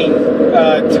happy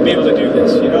to be able to do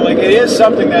this. You know, like it is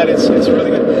something that it's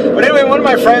really good. But anyway, one of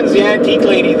my friends, the antique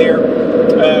lady there,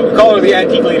 we call her the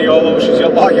antique lady, although she's a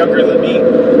lot younger than me.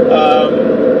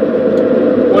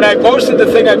 When I posted the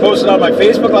thing I posted on my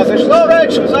Facebook last night, she said, "Oh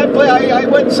right," she was, I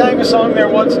went and sang a song there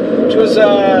once. She was,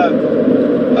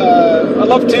 I'd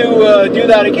love to do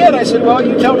that again. I said, well,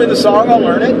 you tell me the song, I'll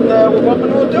learn it, and we'll go up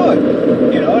and we'll do it.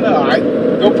 You know, and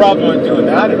no problem with doing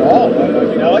that at all. I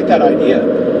mean, I like that idea.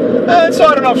 And so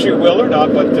I don't know if she will or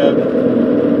not, but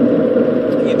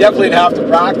you definitely have to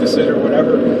practice it or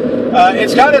whatever.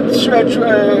 It's kind of strange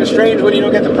when you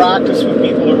don't get to practice with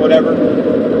people or whatever,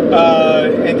 and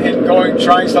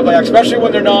trying stuff like that, especially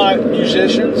when they're not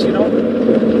musicians, you know.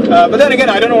 But then again,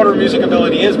 I don't know what her music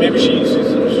ability is. Maybe she's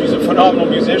a phenomenal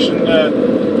musician,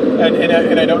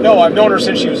 and I don't know. I've known her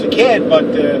since she was a kid, but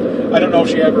I don't know if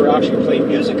she ever actually played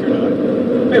music or not.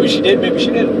 Maybe she did, maybe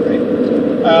she didn't, right?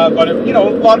 But you know,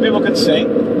 a lot of people can sing.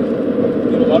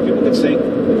 You know, a lot of people can sing.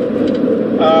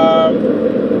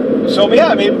 So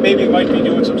yeah, maybe might be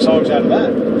doing some songs out of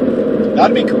that.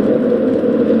 That'd be cool.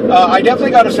 I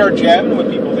definitely got to start jamming with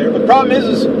people there. But the problem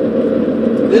is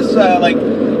this is like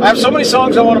I have so many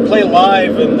songs I want to play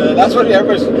live, and that's what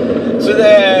everybody's. So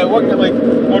one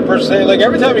person saying, like,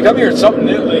 every time you come here, it's something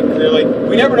new. Like they're like,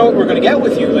 we never know what we're going to get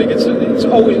with you. Like it's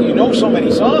always, you know, so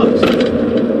many songs,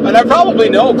 and I probably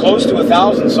know close to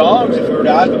 1,000 songs if we were to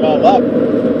add them all up.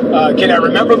 Can I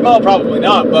remember them all? Probably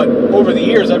not. But over the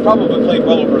years, I've probably played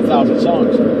well over 1,000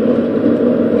 songs.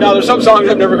 Now there's some songs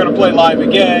I'm never going to play live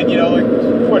again. You know, like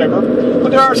whatever.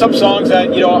 But there are some songs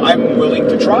that, you know, I'm willing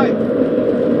to try.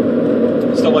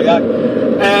 Stuff like that.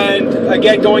 And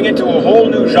again, going into a whole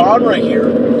new genre here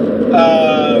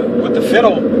with the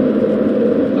fiddle.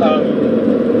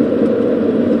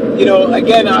 You know,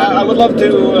 again, I would love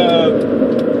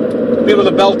to be able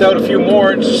to belt out a few more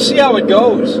and just see how it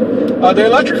goes. The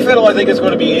electric fiddle, I think, is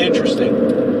going to be interesting.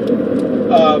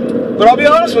 But I'll be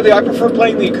honest with you, I prefer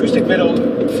playing the acoustic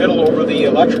fiddle over the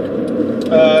electric.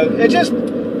 It just,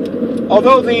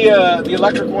 although the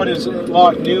electric one is a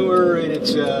lot newer and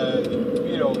it's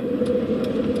you know,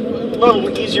 a little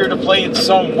easier to play in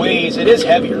some ways, it is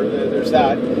heavier. There's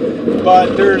that,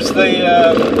 but there's the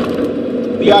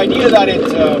idea that it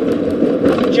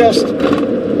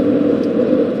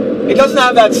doesn't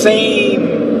have that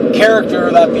same character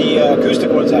that the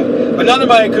acoustic ones have. But none of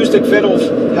my acoustic fiddles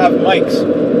have mics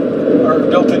or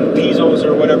built-in piezos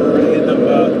or whatever in them,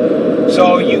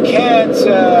 so you can't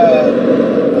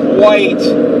quite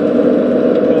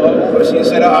see a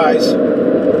set of eyes.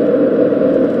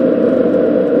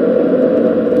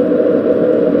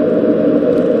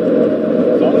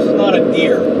 As long as it's not a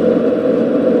deer.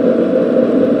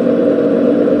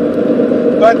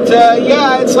 But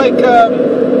yeah, it's like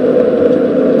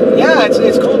yeah,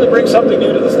 it's cool to bring something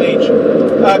new to the stage,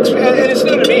 and it's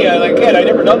new to me. Like again, I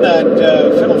never done that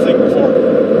fiddle thing before,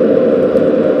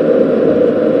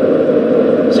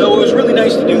 so it was really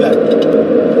nice to do that,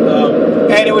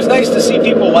 and it was nice to see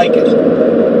people like it.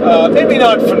 Maybe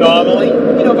not phenomenally,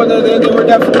 you know, but they were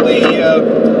definitely.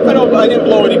 I didn't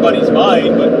blow anybody's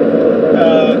mind, but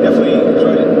definitely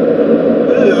enjoyed it.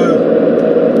 Ugh.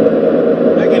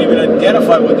 I can't even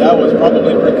identify what that was.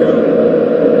 Probably a raccoon.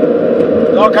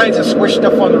 All kinds of squish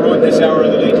stuff on the road this hour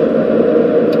of the night.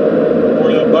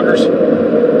 Poor little buggers.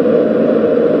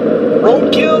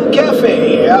 Roadkill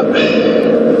Cafe, yeah.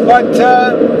 But,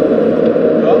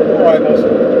 well, more eyeballs.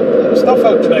 There's stuff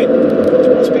out tonight.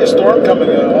 There must be a storm coming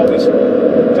out. All these.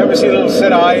 Every time I see a little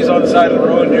set of eyes on the side of the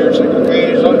road here, it's like,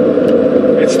 okay,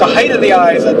 it's the height of the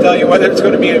eyes that tell you whether it's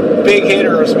going to be a big hit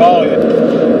or a small hit.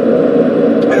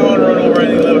 I don't want to run over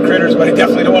any little critters, but I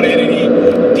definitely don't want to hit any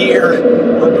deer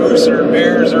or moose or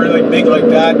bears or anything big like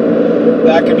that.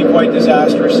 That can be quite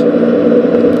disastrous.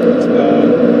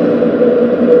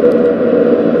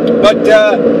 But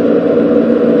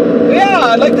yeah,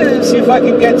 I'd like to see if I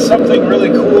can get something really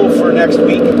cool for next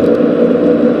week.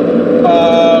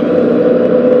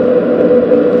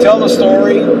 Tell the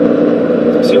story,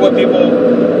 see what people,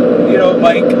 you know,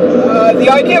 like. The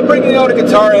idea of bringing out a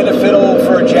guitar and a fiddle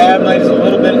for a jam night is a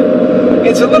little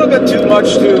bit too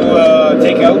much to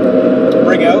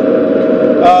bring out.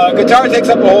 Guitar takes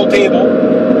up a whole table,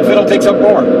 the fiddle takes up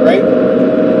more, right?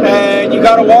 And you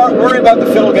got to worry about the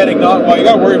fiddle getting knocked. Well, you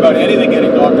got to worry about anything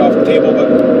getting knocked off the table, but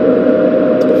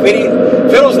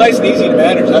fiddle's nice and easy to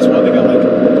manage. That's one thing I like.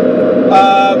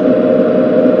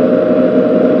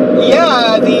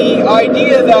 Yeah, the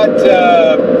idea that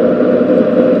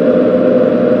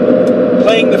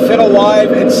playing the fiddle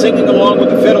live and singing along with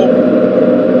the fiddle,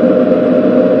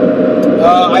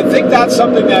 I think that's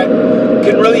something that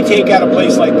can really take at a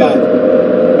place like that.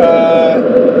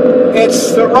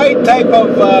 It's the right type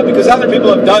of, because other people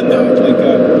have done that. Like,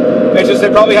 it's just they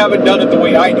probably haven't done it the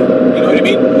way I do. You know what I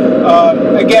mean?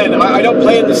 Again, I don't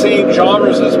play in the same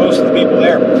genres as most of the people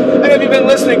there. And if you've been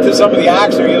listening to some of the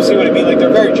acts there, you'll see what I mean. Like, they're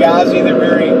very jazzy. They're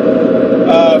very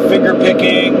finger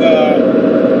picking.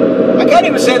 I can't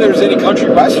even say there's any country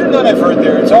western that I've heard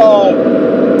there. It's all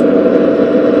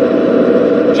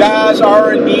jazz,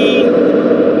 R&B.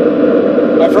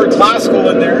 I've heard classical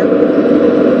in there.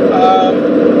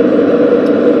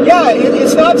 Yeah,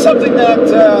 it's not something that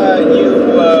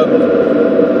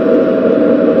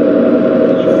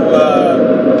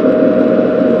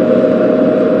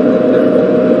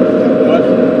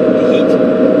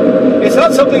it's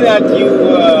not something that you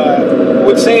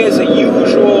would say is a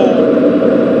usual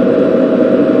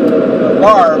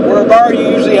bar. Where a bar you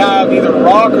usually have either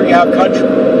rock or you have country,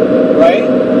 right?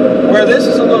 Where this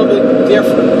is a little bit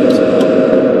different.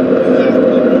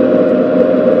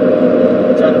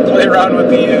 Trying to play around with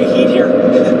the heat here.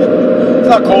 It's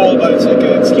not cold, but it's like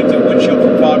it's keeping the windshield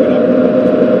from fogging up.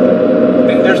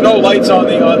 There's no lights on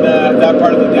that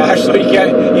part of the dash, so you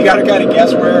got to kind of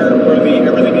guess where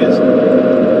everything is.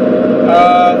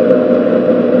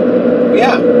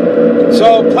 Yeah.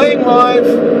 So playing live,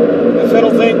 the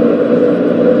fiddle thing,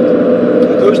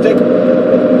 acoustic.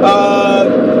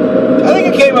 I think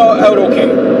it came out okay.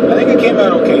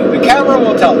 The camera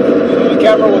will tell me. The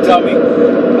camera will tell me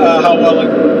how well it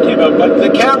came out. But the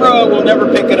camera will never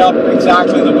pick it up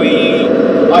exactly the way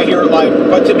I hear it live.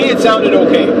 But to me, it sounded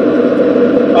okay.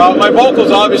 My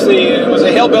vocals, obviously, it was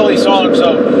a hillbilly song,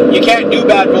 so you can't do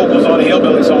bad vocals on a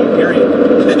hillbilly song, period.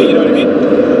 You know what I mean?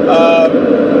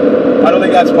 I don't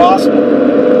think that's possible.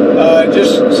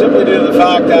 Just simply due to the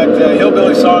fact that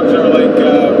hillbilly songs are like,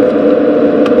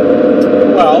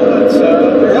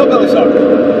 they're hillbilly songs. You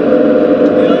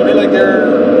know what I mean? Like, they're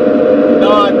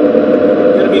not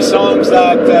going to be be songs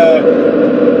that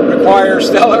require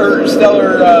stellar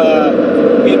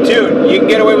in tune. You can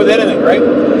get away with anything, right?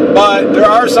 But there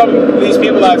are some of these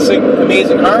people that sing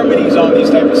amazing harmonies on these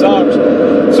type of songs.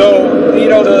 So, you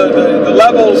know, the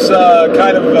levels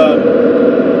kind of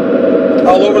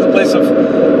all over the place of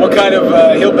what kind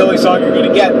of hillbilly song you're going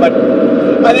to get. But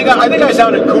I think I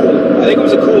sounded cool. I think it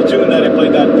was a cool tune that I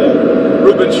played, that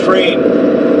Reuben's Train.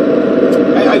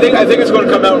 I think it's going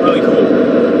to come out really cool.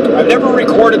 I've never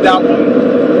recorded that one.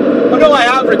 Oh no, I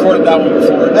have recorded that one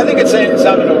before. I think it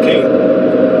sounded okay.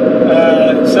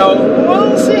 So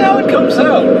we'll see how it comes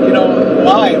out. You know,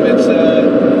 live. It's.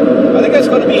 I think that's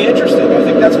going to be interesting. I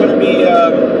think that's going to be.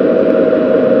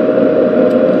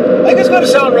 I think it's going to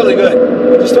sound really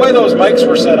good. Just the way those mics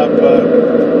were set up. I'm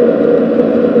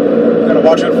going to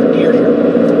watch out for deer here.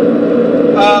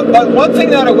 But one thing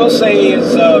that I will say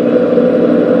is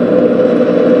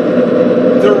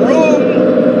the room.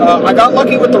 I got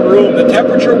lucky with the room. The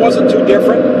temperature wasn't too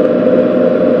different.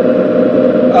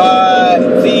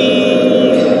 The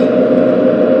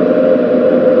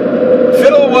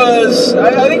fiddle was,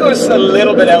 I think it was a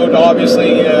little bit out,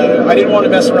 obviously. I didn't want to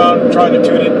mess around trying to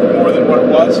tune it more than what it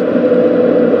was.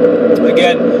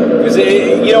 Again, because,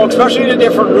 you know, especially in a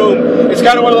different room, it's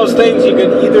kind of one of those things, you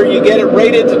can either you get it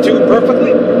rated to tune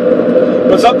perfectly,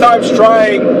 but sometimes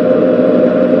trying,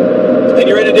 and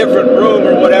you're in a different room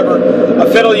or whatever, a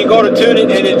fiddle, you go to tune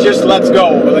it and it just lets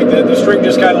go. Like the string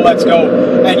just kind of lets go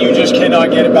and you just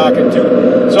cannot get it back in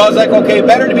tune. So I was like, okay,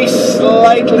 better to be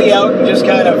slightly out and just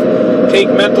kind of take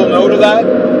mental note of that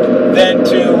than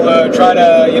to try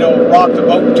to, you know, rock the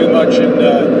boat too much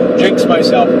and jinx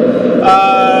myself.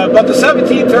 But the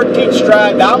 17-13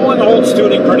 Strat, that one holds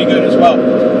tuning pretty good as well.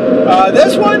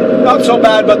 This one, not so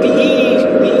bad, but the E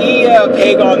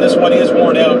peg on this one is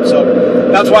worn out, so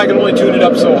that's why I can only tune it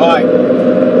up so high.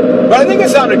 But I think it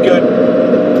sounded good.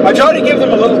 I tried to give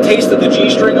them a little taste of the G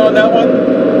string on that one,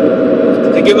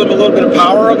 to give them a little bit of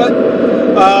power of it.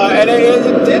 And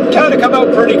it did kind of come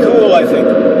out pretty cool, I think.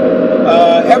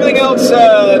 Everything else,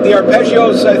 the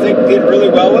arpeggios, I think, did really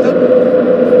well with it.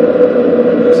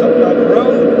 Something on the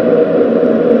road.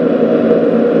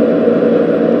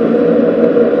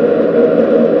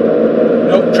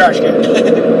 Nope, trash can.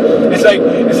 It's like,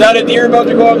 is that a deer about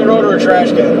to go on the road or a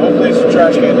trash can? Hopefully it's a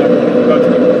trash can about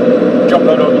to jump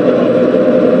out on the road.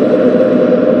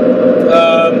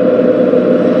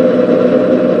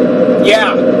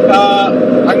 Yeah,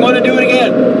 I'm going to do it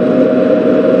again.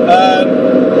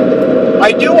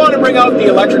 I do want to bring out the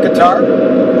electric guitar,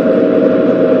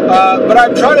 but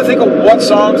I'm trying to think of what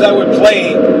songs I would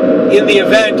play in the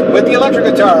event with the electric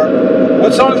guitar.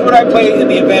 What songs would I play in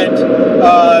the event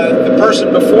the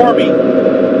person before me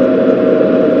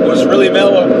was really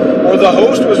mellow, or the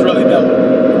host was really mellow?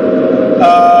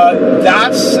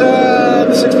 That's the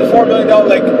 $64 million.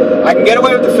 Like, I can get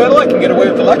away with the fiddle, I can get away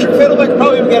with the electric fiddle, I can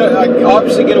probably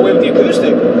obviously get away with the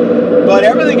acoustic, but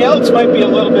everything else might be a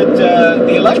little bit,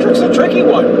 the electric's a tricky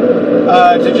one,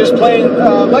 to just play,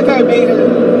 like I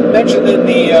mentioned in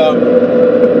the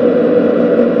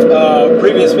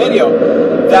previous video,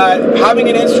 that having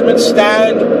an instrument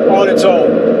stand on its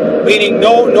own, meaning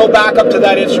no backup to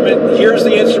that instrument. Here's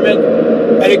the instrument,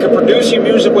 and it can produce you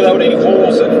music without any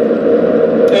holes in it.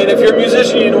 And if you're a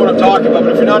musician, you know what I'm talking about.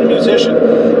 But if you're not a musician,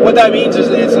 what that means is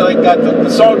it's like that the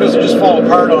song doesn't just fall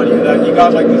apart on you. That you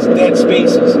got like these dead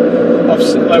spaces of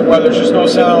like where there's just no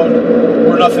sound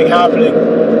or nothing happening,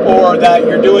 or that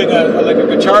you're doing like a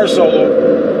guitar solo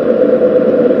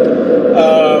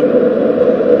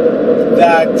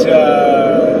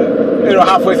you know,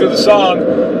 halfway through the song,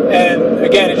 and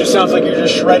again, it just sounds like you're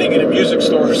just shredding in a music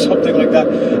store or something like that,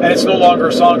 and it's no longer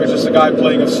a song, it's just a guy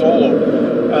playing a solo,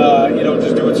 you know,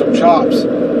 just doing some chops.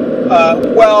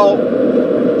 Well,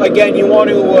 again, you want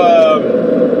to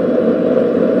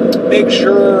make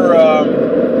sure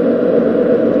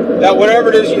that whatever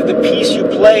it is, the piece you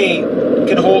play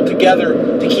can hold together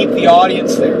to keep the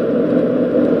audience there.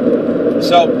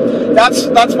 So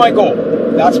that's my goal.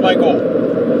 That's my goal.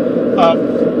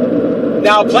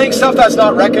 Now, playing stuff that's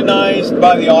not recognized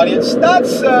by the audience,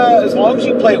 that's, as long as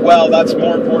you play well, that's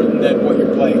more important than what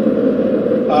you're playing.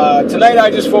 Tonight I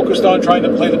just focused on trying to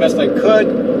play the best I could.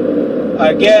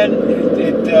 Again,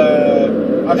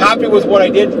 I'm happy with what I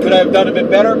did. Could I have done a bit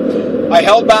better? I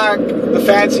held back the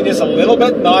fanciness a little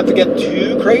bit, not to get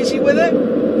too crazy with it,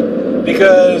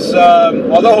 because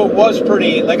although it was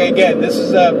pretty, like, again, this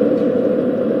is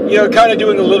you know, kind of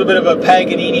doing a little bit of a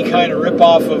Paganini kind of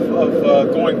rip-off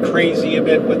of going crazy a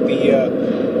bit with the,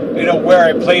 you know, where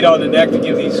I played on the neck to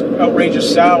give these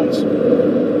outrageous sounds,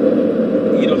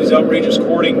 you know, these outrageous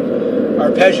chording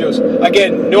arpeggios.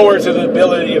 Again, nowhere to the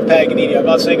ability of Paganini. I'm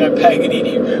not saying I'm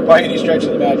Paganini by any stretch of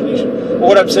the imagination. But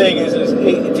what I'm saying is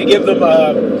to give them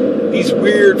these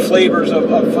weird flavors of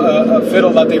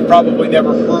fiddle that they've probably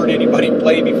never heard anybody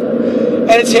play before.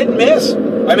 And it's hit and miss.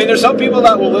 I mean, there's some people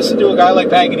that will listen to a guy like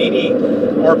Paganini,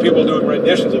 or people doing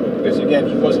renditions of him, because again,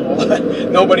 he wasn't alive.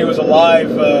 Nobody was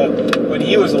alive when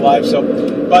he was alive. So,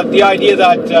 but the idea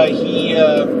that he,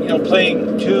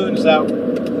 playing tunes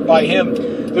that by him,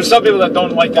 there's some people that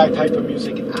don't like that type of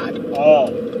music at all.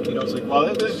 It's like,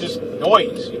 well, this is just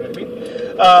noise. You know what I mean?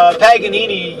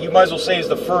 Paganini, you might as well say, is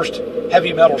the first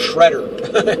heavy metal shredder.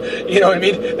 You know what I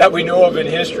mean? That we know of in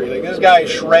history. Like, this guy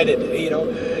shredded.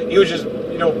 He was just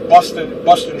busting,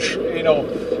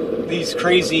 these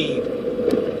crazy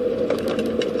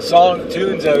song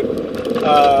tunes out,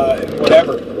 and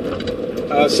whatever.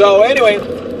 So anyway,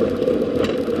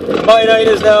 my night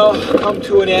has now come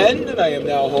to an end, and I am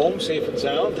now home, safe and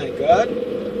sound, thank God.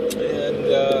 And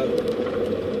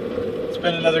it's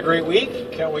been another great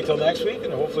week. Can't wait till next week,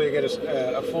 and hopefully I get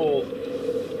a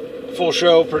full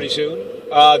show pretty soon.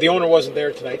 The owner wasn't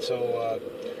there tonight, so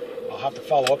I'll have to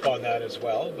follow up on that as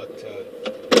well. But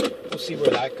we'll see where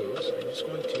that goes. I'm just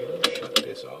going to shut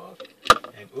this off,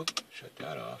 and shut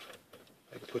that off.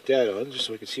 I can put that on just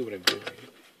so I can see what I'm doing.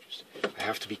 I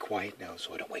have to be quiet now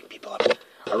so I don't wake people up.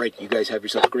 All right, you guys have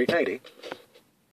yourself a great night, eh?